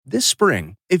This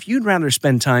spring, if you'd rather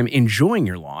spend time enjoying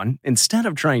your lawn instead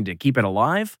of trying to keep it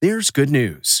alive, there's good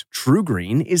news.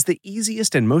 TruGreen is the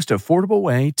easiest and most affordable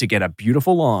way to get a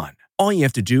beautiful lawn. All you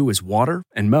have to do is water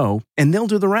and mow, and they'll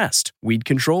do the rest. Weed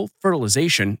control,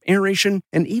 fertilization, aeration,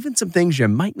 and even some things you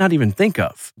might not even think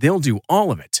of. They'll do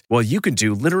all of it, while you can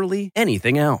do literally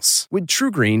anything else. With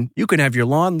TruGreen, you can have your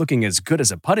lawn looking as good as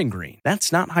a putting green.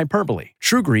 That's not hyperbole.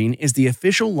 TruGreen is the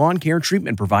official lawn care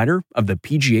treatment provider of the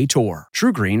PGA Tour.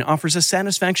 TruGreen offers a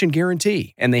satisfaction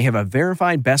guarantee, and they have a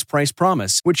verified best price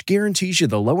promise, which guarantees you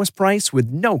the lowest price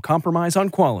with no compromise on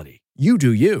quality. You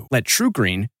do you. Let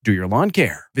TruGreen do your lawn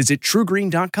care. Visit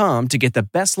TruGreen.com to get the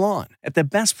best lawn at the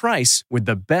best price with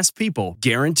the best people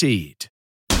guaranteed.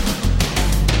 Can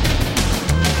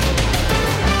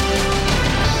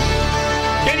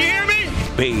you hear me?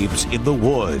 Babes in the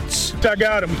Woods. I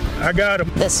got him.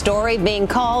 The story being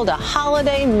called a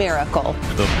holiday miracle.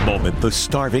 The moment the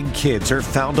starving kids are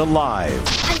found alive.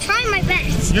 I'm trying my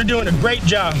best. You're doing a great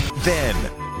job. Then,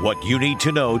 what you need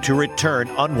to know to return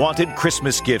unwanted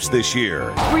Christmas gifts this year.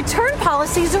 Return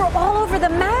policies are all over the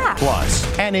map. Plus,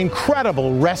 an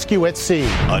incredible rescue at sea.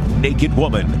 A naked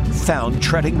woman found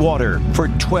treading water for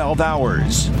 12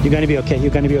 hours. You're going to be okay. You're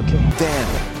going to be okay.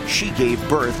 Then, she gave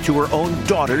birth to her own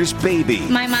daughter's baby.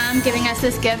 My mom giving us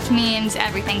this gift means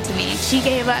everything to me. She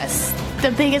gave us the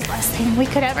biggest blessing we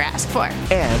could ever ask for.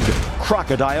 And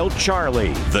Crocodile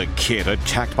Charlie, the kid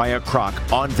attacked by a croc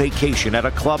on vacation at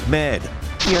a Club Med.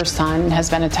 Your son has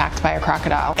been attacked by a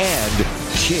crocodile. And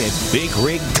Kid Big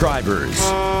Rig Drivers.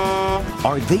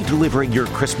 Are they delivering your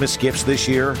Christmas gifts this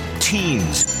year?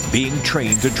 Teens being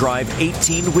trained to drive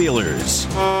 18-wheelers.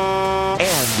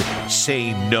 And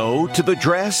say no to the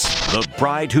dress? The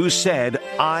bride who said,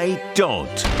 I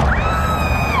don't.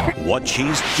 What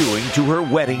she's doing to her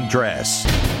wedding dress.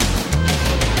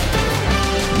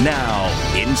 Now,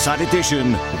 Inside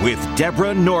Edition with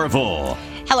Deborah Norville.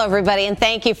 Hello, everybody, and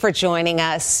thank you for joining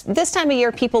us. This time of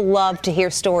year, people love to hear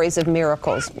stories of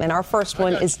miracles, and our first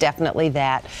one is definitely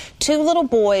that. Two little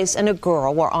boys and a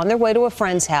girl were on their way to a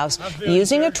friend's house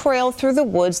using a trail through the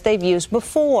woods they've used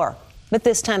before. But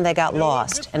this time they got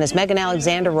lost. And as Megan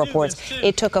Alexander reports,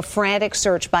 it took a frantic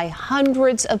search by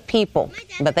hundreds of people,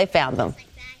 but they found them.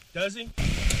 Does he?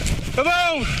 Come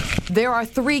on! There are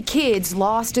 3 kids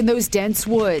lost in those dense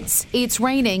woods. It's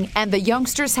raining, and the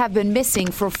youngsters have been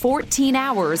missing for 14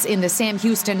 hours in the Sam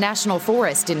Houston National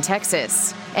Forest in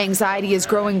Texas. Anxiety is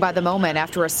growing by the moment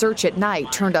after a search at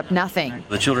night turned up nothing.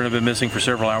 The children have been missing for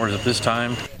several hours at this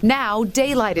time. Now,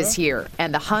 daylight is here,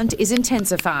 and the hunt is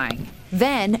intensifying.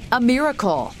 Then, a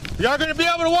miracle. Y'all gonna be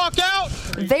able to walk out?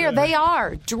 There they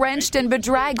are, drenched and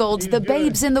bedraggled, the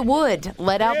babes in the wood,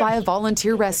 led out by a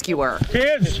volunteer rescuer.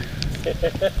 Kids,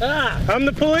 I'm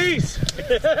the police.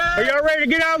 Are y'all ready to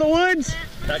get out of the woods?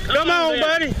 Come on,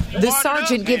 buddy. The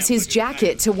sergeant gives his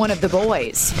jacket to one of the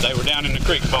boys. They were down in the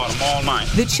creek bottom all night.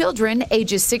 The children,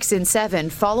 ages 6 and 7,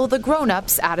 follow the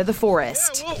grown-ups out of the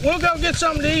forest. Yeah, we'll go get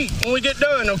something to eat when we get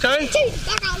done, okay?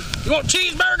 You want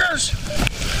cheeseburgers?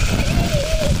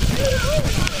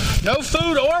 No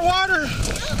food or water?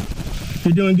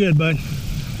 You're doing good, bud.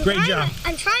 Great job.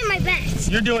 I'm trying my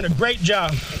best. You're doing a great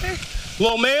job.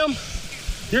 Well, ma'am,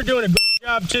 you're doing a great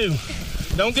job, too.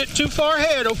 Don't get too far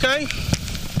ahead, okay?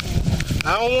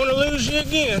 I don't want to lose you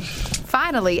again.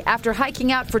 Finally, after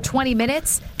hiking out for 20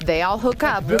 minutes, they all hook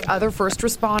up with other first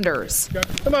responders.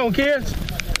 Come on, kids.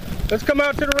 Let's come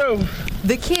out to the road.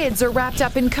 The kids are wrapped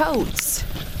up in coats.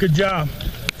 Good job.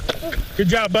 Good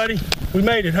job, buddy. We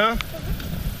made it, huh?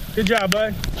 Good job,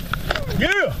 bud.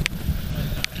 Yeah.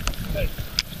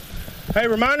 Hey,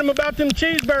 remind them about them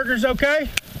cheeseburgers, okay?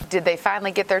 Did they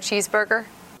finally get their cheeseburger?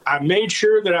 I made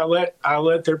sure that I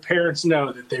let their parents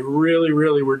know that they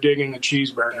really were digging the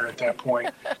cheeseburger at that point.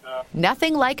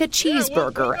 Nothing like a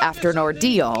cheeseburger after an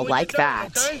ordeal like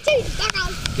that.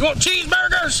 You want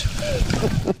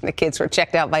cheeseburgers? The kids were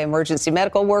checked out by emergency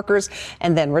medical workers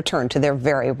and then returned to their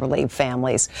very relieved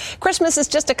families. Christmas is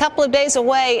just a couple of days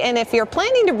away, and if you're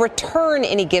planning to return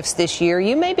any gifts this year,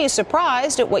 you may be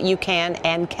surprised at what you can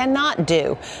and cannot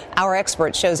do. Our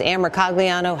expert shows Ann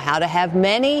Mercogliano how to have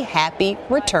many happy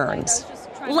returns.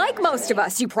 Like most of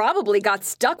us, you probably got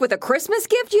stuck with a Christmas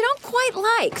gift you don't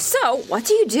quite like. So, what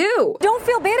do? Don't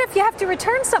feel bad if you have to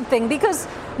return something, because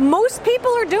most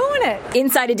people are doing it.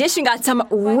 Inside Edition got some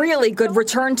really good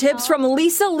return tips from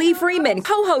Lisa Lee Freeman,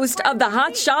 co-host of the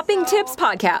Hot Shopping Tips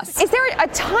podcast. Is there a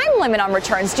time limit on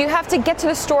returns? Do you have to get to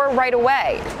the store right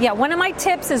away? Yeah, one of my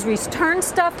tips is return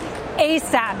stuff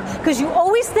ASAP, because you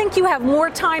always think you have more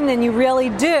time than you really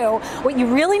do. What you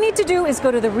really need to do is go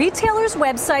to the retailers'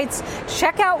 websites,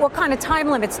 check out what kind of time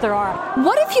limits there are.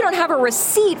 What if you don't have a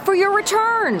receipt for your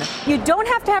return? You don't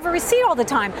have to have a receipt all the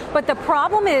time, but the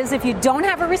problem is if you don't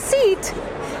have a receipt,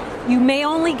 you may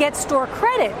only get store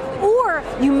credit, or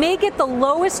you may get the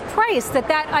lowest price that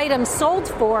item sold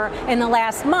for in the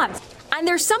last month. And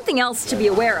there's something else to be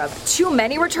aware of. Too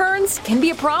many returns can be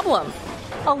a problem.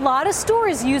 A lot of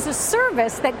stores use a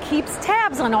service that keeps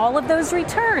tabs on all of those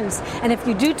returns. And if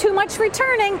you do too much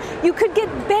returning, you could get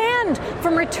banned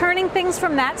from returning things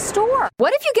from that store.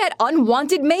 What if you get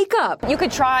unwanted makeup? You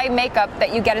could try makeup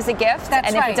that you get as a gift, That's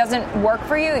and right. if it doesn't work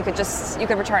for you, you could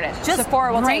return it. Just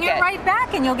Sephora will bring take it right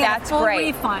back and you'll get a full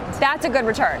refund. That's a good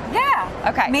return. Yeah.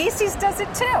 Okay. Macy's does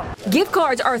it too. Gift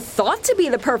cards are thought to be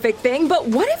the perfect thing, but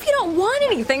what if you don't want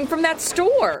anything from that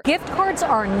store? Gift cards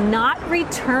are not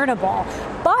returnable,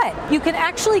 but you can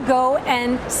actually go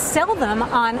and sell them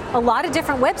on a lot of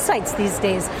different websites these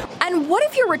days. And what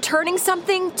if you're returning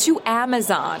something to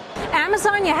Amazon?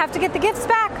 Amazon, you have to get the gifts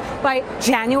back by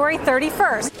January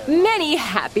 31st. Many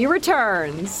happy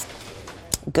returns.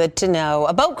 Good to know.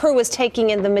 A boat crew was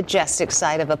taking in the majestic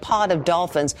sight of a pod of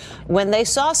dolphins when they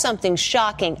saw something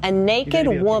shocking, a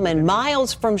naked woman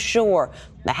miles from shore.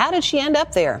 Now, how did she end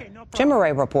up there? Jim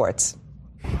Murray reports.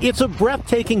 It's a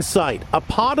breathtaking sight, a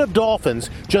pod of dolphins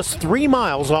just 3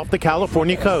 miles off the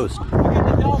California coast. Look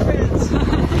at the dolphins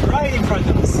right in front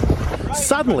of us.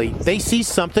 Suddenly, they see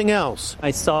something else. I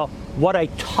saw what I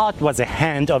thought was a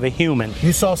hand of a human.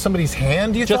 You saw somebody's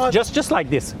hand, you thought? Just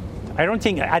like this. I don't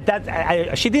think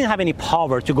she didn't have any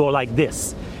power to go like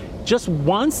this. Just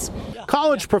once.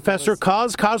 College professor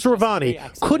Kaz Khosravani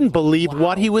couldn't believe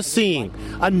what he was seeing.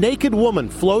 A naked woman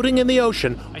floating in the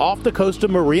ocean off the coast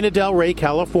of Marina del Rey,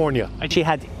 California. She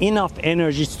had enough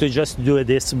energy to just do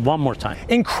this one more time.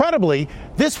 Incredibly,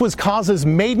 this was Kaz's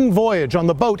maiden voyage on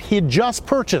the boat he had just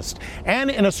purchased. And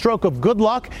in a stroke of good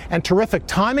luck and terrific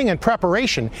timing and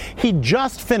preparation, he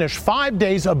just finished 5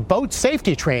 days of boat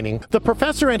safety training. The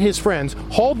professor and his friends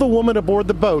hauled the woman aboard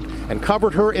the boat and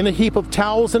covered her in a heap of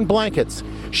towels and blankets.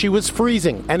 She was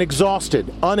freezing and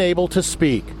exhausted, unable to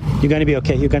speak. You're going to be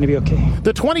okay. You're going to be okay.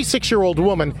 The 26-year-old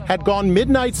woman had gone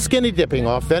midnight skinny dipping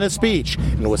off Venice Beach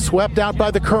and was swept out by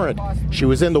the current. She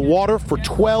was in the water for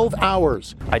 12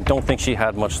 hours. I don't think she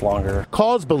had much longer.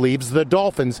 Kaz believes the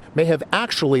dolphins may have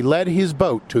actually led his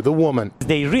boat to the woman.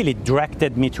 They really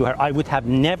directed me to her. I would have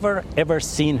never, ever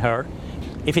seen her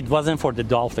if it wasn't for the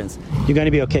dolphins. You're going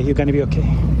to be okay. You're going to be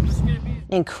okay.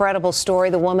 Incredible story.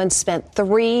 The woman spent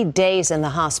 3 days in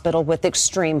the hospital with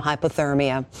extreme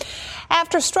hypothermia.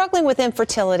 After struggling with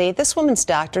infertility, this woman's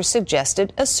doctor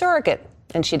suggested a surrogate.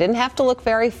 And she didn't have to look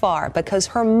very far because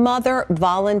her mother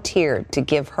volunteered to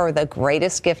give her the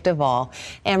greatest gift of all.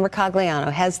 Ann Ricagliano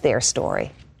has their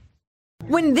story.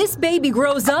 When this baby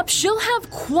grows up, she'll have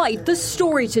quite the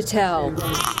story to tell.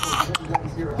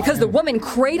 Because the woman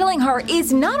cradling her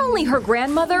is not only her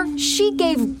grandmother, she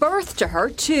gave birth to her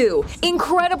too.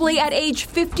 Incredibly, at age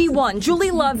 51,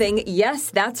 Julie Loving, yes,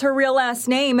 that's her real last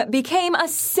name, became a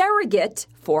surrogate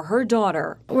for her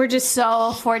daughter. We're just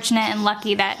so fortunate and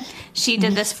lucky that she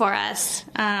did this for us.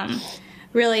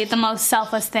 Really the most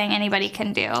selfless thing anybody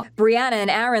can do. Brianna and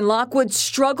Aaron Lockwood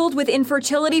struggled with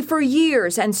infertility for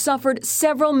years and suffered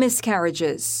several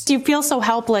miscarriages. You feel so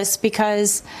helpless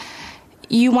because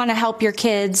you want to help your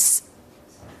kids,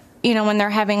 you know, when they're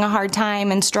having a hard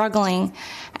time and struggling.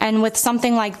 And with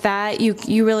something like that,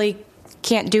 you really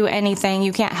can't do anything.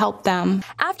 You can't help them.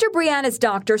 After Brianna's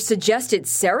doctor suggested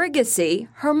surrogacy,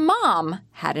 her mom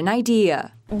had an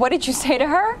idea. What did you say to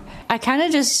her? I kind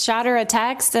of just shot her a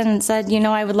text and said, you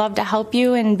know, I would love to help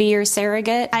you and be your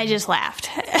surrogate. I just laughed.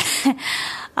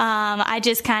 I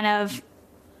just kind of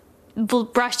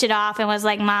brushed it off and was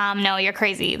like, Mom, no, you're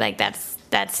crazy. Like, that's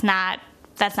not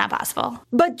possible.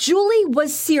 But Julie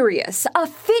was serious. A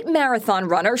fit marathon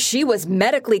runner, she was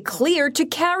medically cleared to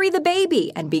carry the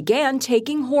baby and began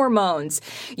taking hormones.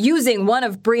 Using one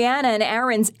of Brianna and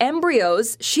Aaron's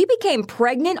embryos, she became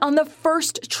pregnant on the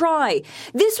first try.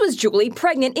 This was Julie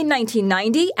pregnant in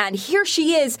 1990, and here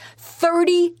she is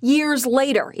 30 years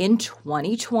later in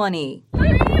 2020. 3,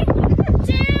 2, 1.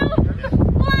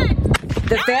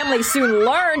 The family soon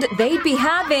learned they'd be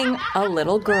having a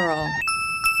little girl.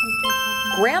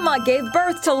 Grandma gave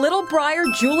birth to little Briar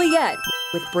Juliet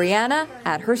with Brianna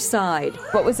at her side.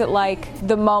 What was it like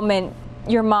the moment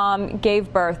your mom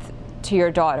gave birth to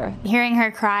your daughter? Hearing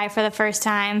her cry for the first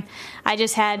time, I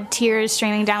just had tears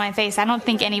streaming down my face. I don't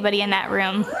think anybody in that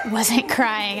room wasn't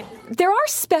crying. There are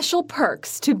special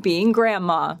perks to being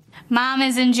grandma. Mom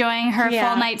is enjoying her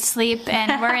full night's sleep,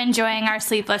 and we're enjoying our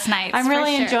sleepless nights. I'm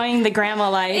really enjoying the grandma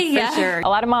life, for sure. A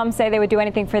lot of moms say they would do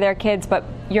anything for their kids, but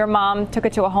your mom took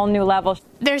it to a whole new level.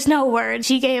 There's no word.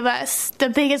 She gave us the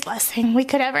biggest blessing we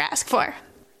could ever ask for.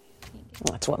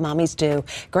 That's what mommies do.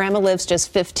 Grandma lives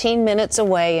just 15 minutes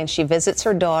away, and she visits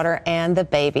her daughter and the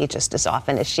baby just as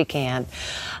often as she can.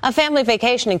 A family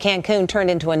vacation in Cancun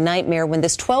turned into a nightmare when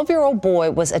this 12-year-old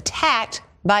boy was attacked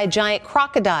by a giant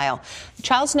crocodile. The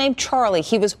child's named Charlie.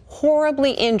 He was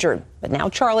horribly injured, but now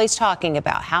Charlie's talking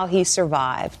about how he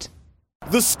survived.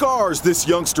 The scars this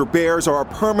youngster bears are a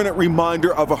permanent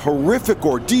reminder of a horrific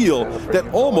ordeal that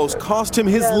almost cost him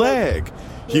his leg.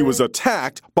 He was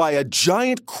attacked by a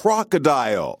giant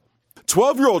crocodile.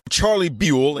 12-year-old Charlie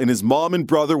Buell and his mom and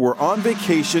brother were on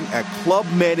vacation at Club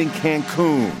Med in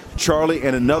Cancun. Charlie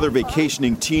and another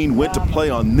vacationing teen went to play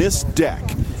on this deck.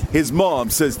 His mom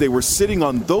says they were sitting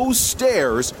on those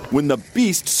stairs when the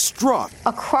beast struck.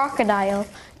 A crocodile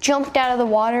jumped out of the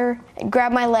water and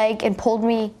grabbed my leg and pulled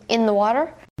me in the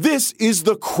water. This is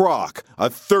the Croc, a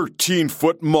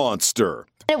 13-foot monster.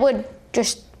 It would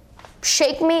just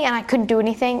shake me and I couldn't do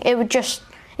anything.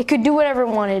 It could do whatever it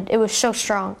wanted. It was so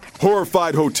strong.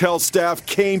 Horrified hotel staff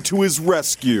came to his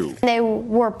rescue. They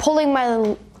were pulling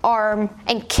my arm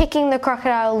and kicking the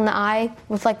crocodile in the eye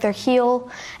with like their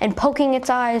heel and poking its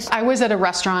eyes. I was at a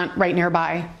restaurant right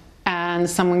nearby and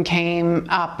someone came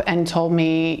up and told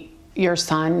me, your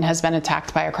son has been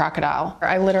attacked by a crocodile.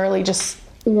 I literally just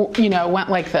went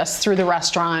like this through the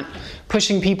restaurant,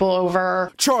 pushing people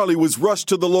over. Charlie was rushed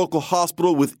to the local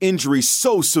hospital with injuries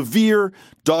so severe,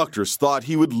 doctors thought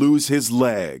he would lose his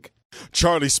leg.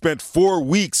 Charlie spent 4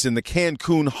 weeks in the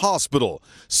Cancun hospital.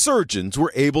 Surgeons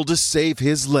were able to save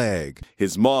his leg.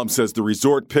 His mom says the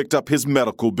resort picked up his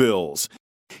medical bills.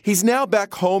 He's now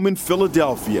back home in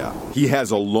Philadelphia. He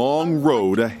has a long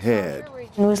road ahead.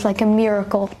 It was like a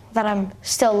miracle that I'm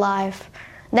still alive,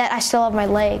 that I still have my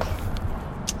leg.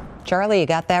 Charlie, you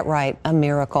got that right. A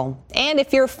miracle. And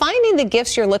if you're finding the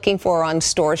gifts you're looking for on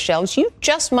store shelves, you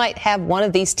just might have one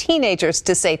of these teenagers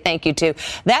to say thank you to.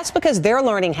 That's because they're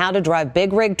learning how to drive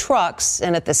big rig trucks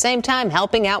and at the same time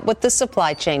helping out with the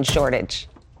supply chain shortage.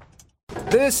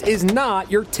 This is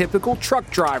not your typical truck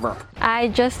driver. I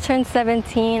just turned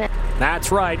 17.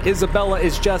 That's right. Isabella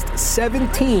is just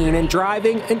 17 and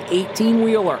driving an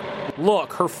 18-wheeler.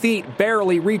 Look, her feet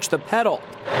barely reach the pedal.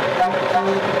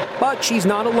 But she's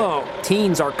not alone.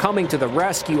 Teens are coming to the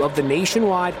rescue of the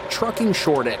nationwide trucking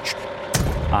shortage.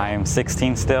 I am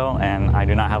 16 still, and I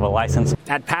do not have a license.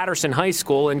 At Patterson High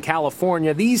School in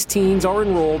California, these teens are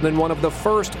enrolled in one of the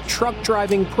first truck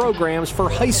driving programs for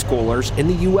high schoolers in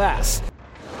the U.S.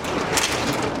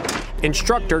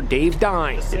 Instructor Dave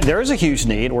Dine. There is a huge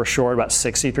need. We're short about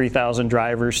 63,000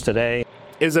 drivers today.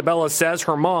 Isabella says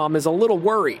her mom is a little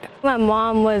worried. My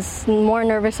mom was more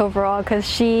nervous overall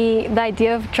because the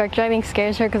idea of truck driving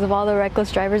scares her because of all the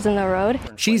reckless drivers in the road.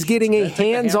 She's getting a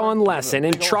hands-on lesson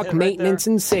in truck maintenance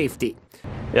and safety.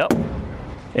 Yep.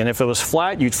 And if it was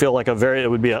flat, you'd feel like it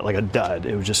would be like a dud.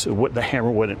 It would just, the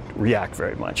hammer wouldn't react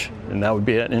very much. And that would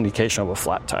be an indication of a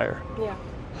flat tire. Yeah.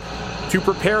 To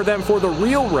prepare them for the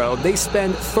real road, they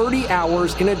spend 30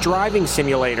 hours in a driving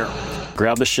simulator.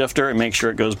 Grab the shifter and make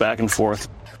sure it goes back and forth.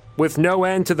 With no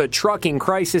end to the trucking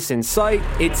crisis in sight,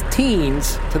 it's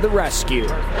teens to the rescue.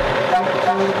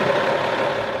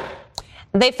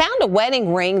 They found a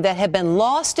wedding ring that had been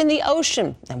lost in the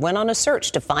ocean and went on a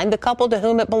search to find the couple to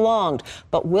whom it belonged.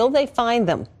 But will they find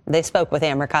them? They spoke with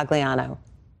Amber Cagliano.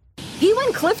 He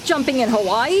went cliff jumping in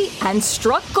Hawaii and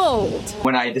struck gold.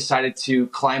 When I decided to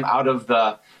climb out of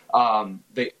the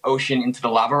ocean into the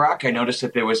lava rock, I noticed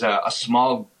that there was a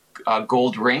small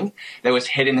gold ring that was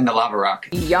hidden in the lava rock.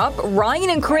 Yup,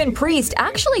 Ryan and Corinne Priest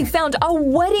actually found a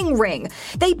wedding ring.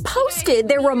 They posted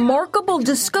their remarkable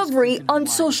discovery on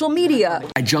social media.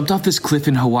 I jumped off this cliff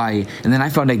in Hawaii, and then I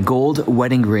found a gold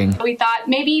wedding ring. We thought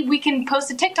maybe we can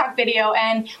post a TikTok video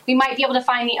and we might be able to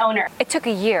find the owner. It took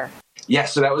a year. Yeah,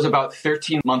 so that was about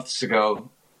 13 months ago.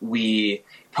 We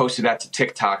posted that to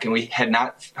TikTok, and we had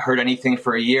not heard anything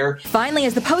for a year. Finally,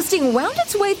 as the posting wound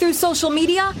its way through social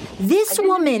media, this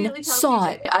woman saw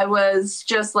it. I was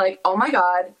just like, oh my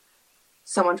God,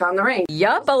 someone found the ring.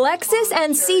 Yup, Alexis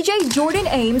and CJ Jordan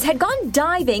Ames had gone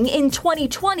diving in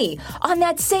 2020 on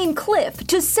that same cliff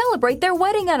to celebrate their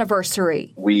wedding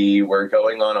anniversary. We were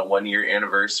going on a 1-year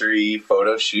anniversary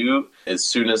photo shoot. As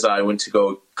soon as I went to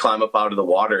go climb up out of the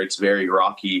water, it's very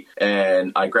rocky,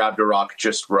 and I grabbed a rock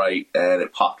just right, and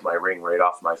it popped my ring right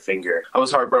off my finger. I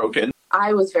was heartbroken.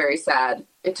 I was very sad.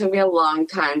 It took me a long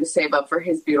time to save up for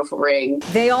his beautiful ring.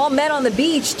 They all met on the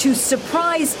beach to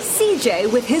surprise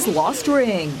CJ with his lost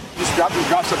ring. Just drop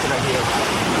something right here.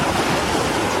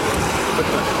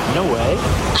 No way.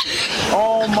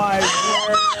 Oh my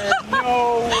word,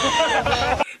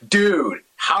 no. Dude,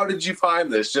 how did you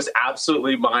find this? Just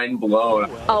absolutely mind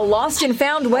blown. A lost and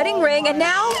found wedding ring, and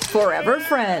now forever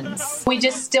friends. We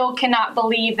just still cannot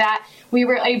believe that we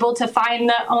were able to find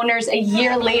the owners a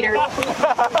year later.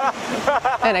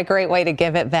 And a great way to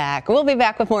give it back. We'll be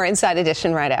back with more Inside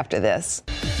Edition right after this.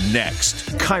 Next,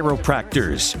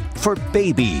 chiropractors for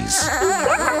babies.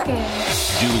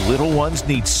 Do little ones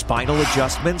need spinal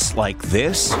adjustments like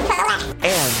this?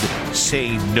 And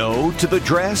say no to the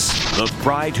dress? The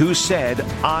bride who said,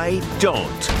 I don't.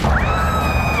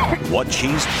 What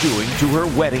she's doing to her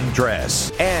wedding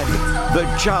dress. And the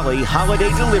Jolly Holiday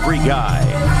Delivery Guy.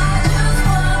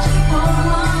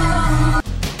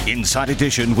 Inside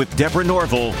Edition with Deborah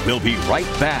Norville. We'll be right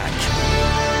back.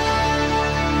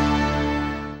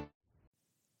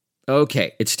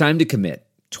 Okay, it's time to commit.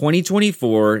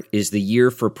 2024 is the year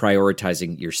for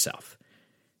prioritizing yourself.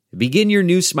 Begin your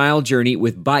new smile journey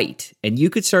with Byte, and you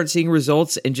could start seeing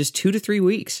results in just 2 to 3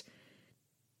 weeks.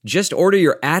 Just order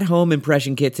your at-home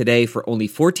impression kit today for only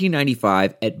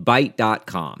 $14.95 at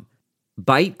Byte.com.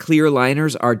 Byte clear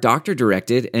liners are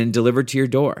doctor-directed and delivered to your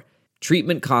door.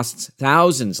 Treatment costs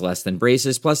thousands less than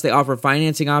braces, plus they offer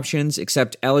financing options,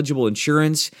 accept eligible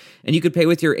insurance, and you could pay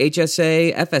with your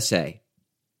HSA, FSA.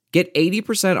 Get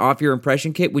 80% off your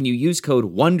impression kit when you use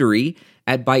code WONDERY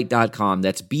at Byte.com.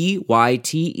 That's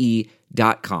BYTE.com.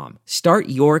 Start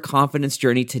your confidence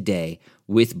journey today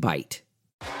with Byte.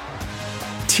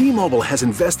 T-Mobile has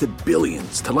invested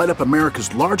billions to light up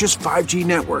America's largest 5G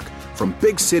network, from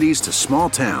big cities to small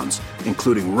towns,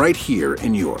 including right here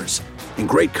in yours. And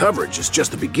great coverage is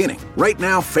just the beginning. Right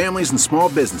now, families and small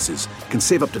businesses can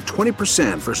save up to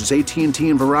 20% versus AT&T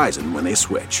and Verizon when they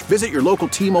switch. Visit your local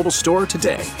T-Mobile store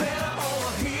today.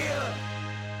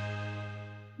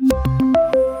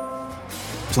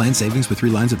 Plan savings with 3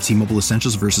 lines of T-Mobile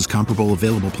Essentials versus comparable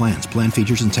available plans. Plan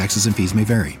features and taxes and fees may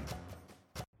vary.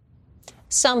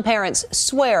 Some parents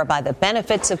swear by the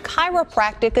benefits of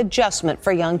chiropractic adjustment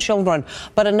for young children,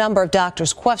 but a number of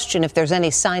doctors question if there's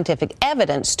any scientific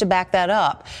evidence to back that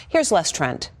up. Here's Les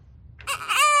Trent.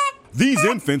 These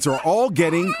infants are all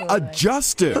getting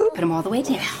adjusted. Put them all the way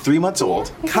down. 3 months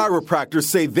old. Chiropractors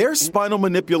say their spinal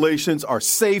manipulations are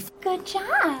safe. Good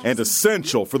job. And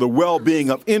essential for the well-being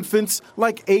of infants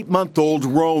like 8-month-old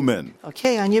Roman.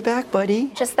 Okay, on your back,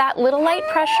 buddy. Just that little light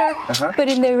pressure, but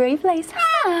in the right place.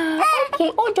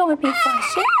 Okay. Oh, don't be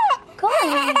fussy.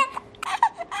 Good.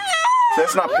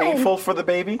 That's not painful for the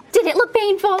baby? Did it look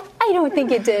painful? I don't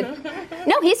think it did.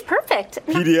 No, he's perfect.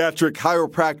 Pediatric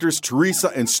chiropractors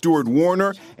Teresa and Stuart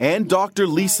Warner and Dr.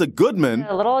 Lisa Goodman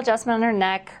A little adjustment on her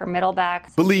neck, her middle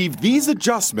back. believe these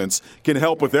adjustments can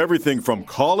help with everything from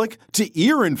colic to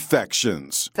ear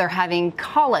infections. They're having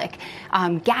colic,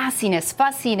 gassiness,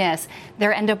 fussiness.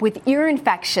 They end up with ear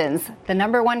infections. The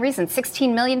number one reason,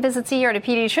 16 million visits a year to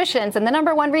pediatricians, and the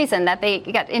number one reason that they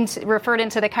get referred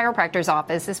into the chiropractor's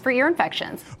office is for ear infections.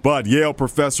 But Yale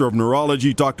professor of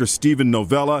neurology Dr. Stephen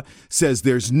Novella says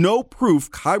there's no proof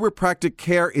chiropractic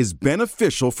care is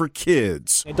beneficial for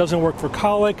kids. It doesn't work for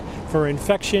colic, for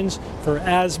infections, for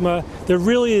asthma. There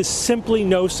really is simply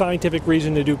no scientific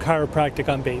reason to do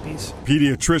chiropractic on babies.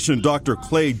 Pediatrician Dr.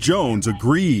 Clay Jones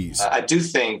agrees. I do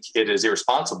think it is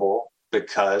irresponsible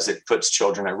because it puts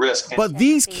children at risk. But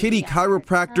these kiddie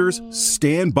chiropractors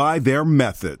stand by their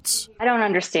methods. I don't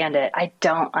understand it. I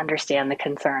don't understand the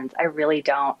concerns. I really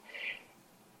don't.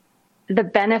 The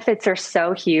benefits are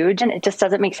so huge, and it just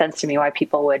doesn't make sense to me why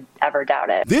people would ever doubt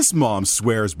it. This mom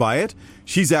swears by it.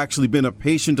 She's actually been a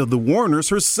patient of the Warners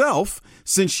herself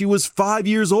since she was 5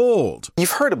 years old.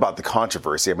 You've heard about the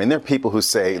controversy. I mean, there are people who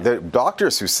say, there are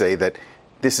doctors who say that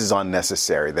this is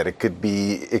unnecessary, that it could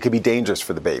be dangerous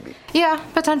for the baby. Yeah,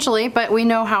 potentially, but we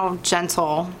know how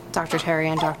gentle Dr. Terry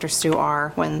and Dr. Stu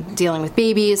are when dealing with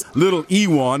babies. Little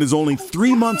Ewan is only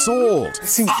 3 months old. It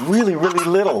seems really, really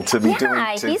little to be doing.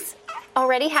 He's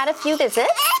already had a few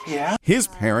visits. Yeah. His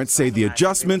parents say the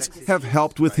adjustments have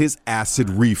helped with his acid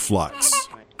reflux.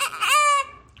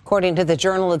 According to the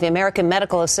Journal of the American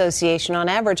Medical Association, on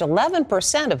average,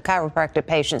 11% of chiropractic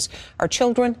patients are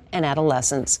children and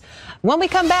adolescents. When we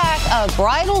come back, a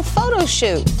bridal photo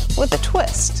shoot with a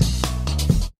twist.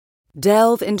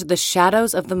 Delve into the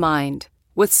shadows of the mind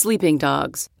with Sleeping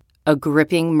Dogs, a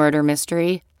gripping murder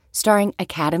mystery starring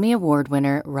Academy Award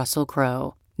winner Russell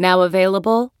Crowe. Now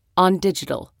available on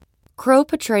digital. Crowe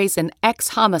portrays an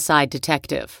ex-homicide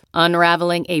detective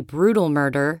unraveling a brutal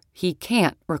murder he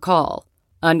can't recall.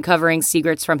 Uncovering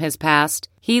secrets from his past,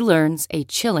 he learns a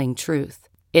chilling truth.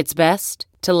 It's best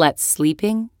to let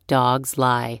sleeping dogs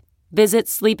lie. Visit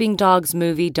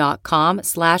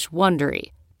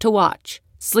sleepingdogsmovie.com/Wondery to watch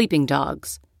Sleeping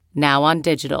Dogs, now on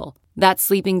digital. That's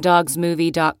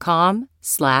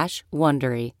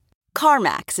sleepingdogsmovie.com/Wondery.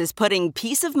 CarMax is putting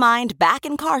peace of mind back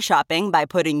in car shopping by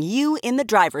putting you in the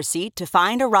driver's seat to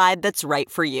find a ride that's right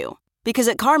for you. Because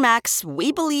at CarMax,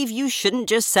 we believe you shouldn't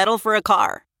just settle for a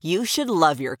car. You should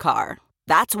love your car.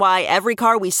 That's why every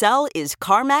car we sell is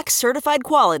CarMax certified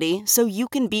quality, so you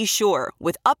can be sure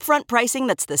with upfront pricing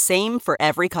that's the same for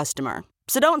every customer.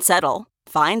 So don't settle.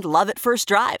 Find love at first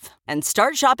drive and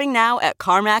start shopping now at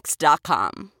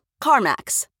CarMax.com.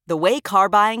 CarMax, the way car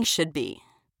buying should be.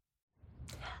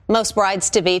 Most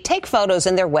brides-to-be take photos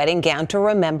in their wedding gown to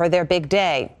remember their big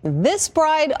day. This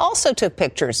bride also took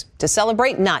pictures to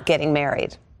celebrate not getting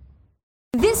married.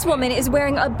 This woman is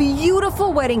wearing a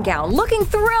beautiful wedding gown, looking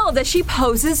thrilled as she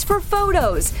poses for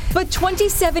photos. But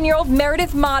 27-year-old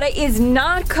Meredith Mata is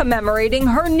not commemorating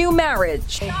her new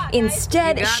marriage.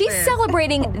 Instead, she's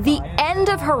celebrating the end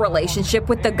of her relationship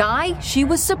with the guy she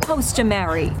was supposed to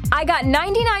marry. I got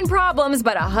 99 problems,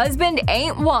 but a husband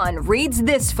ain't one, reads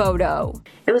this photo.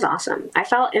 It was awesome. I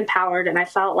felt empowered and I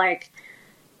felt like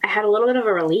I had a little bit of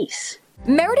a release.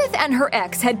 Meredith and her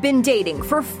ex had been dating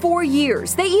for 4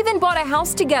 years. They even bought a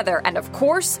house together and, of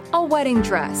course, a wedding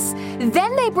dress.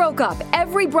 Then they broke up,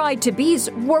 every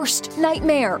bride-to-be's worst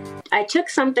nightmare. I took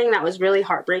something that was really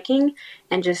heartbreaking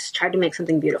and just tried to make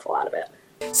something beautiful out of it.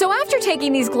 So after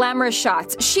taking these glamorous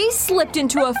shots, she slipped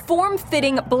into a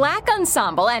form-fitting black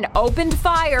ensemble and opened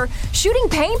fire, shooting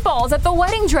paintballs at the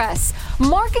wedding dress,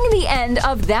 marking the end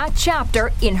of that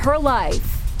chapter in her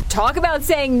life. Talk about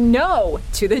saying no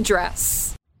to the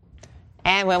dress.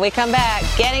 And when we come back,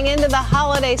 getting into the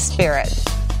holiday spirit.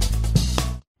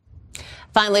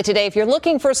 Finally today, if you're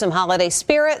looking for some holiday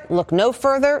spirit, look no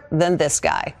further than this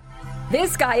guy.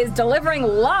 This guy is delivering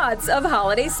lots of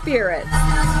holiday spirit.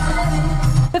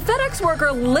 The FedEx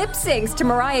worker lip syncs to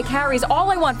Mariah Carey's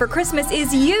All I Want for Christmas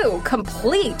Is You,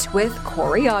 complete with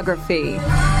choreography.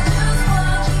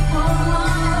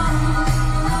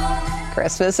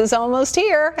 Christmas is almost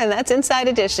here, and that's Inside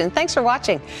Edition. Thanks for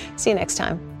watching. See you next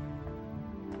time.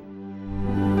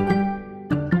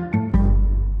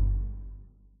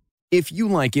 If you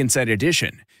like Inside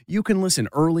Edition, you can listen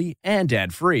early and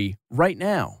ad-free right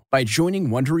now by joining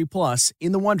Wondery Plus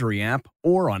in the Wondery app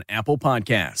or on Apple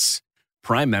Podcasts.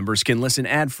 Prime members can listen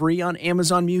ad-free on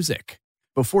Amazon Music.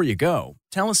 Before you go,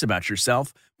 tell us about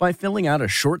yourself by filling out a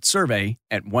short survey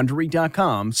at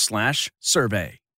Wondery.com/survey.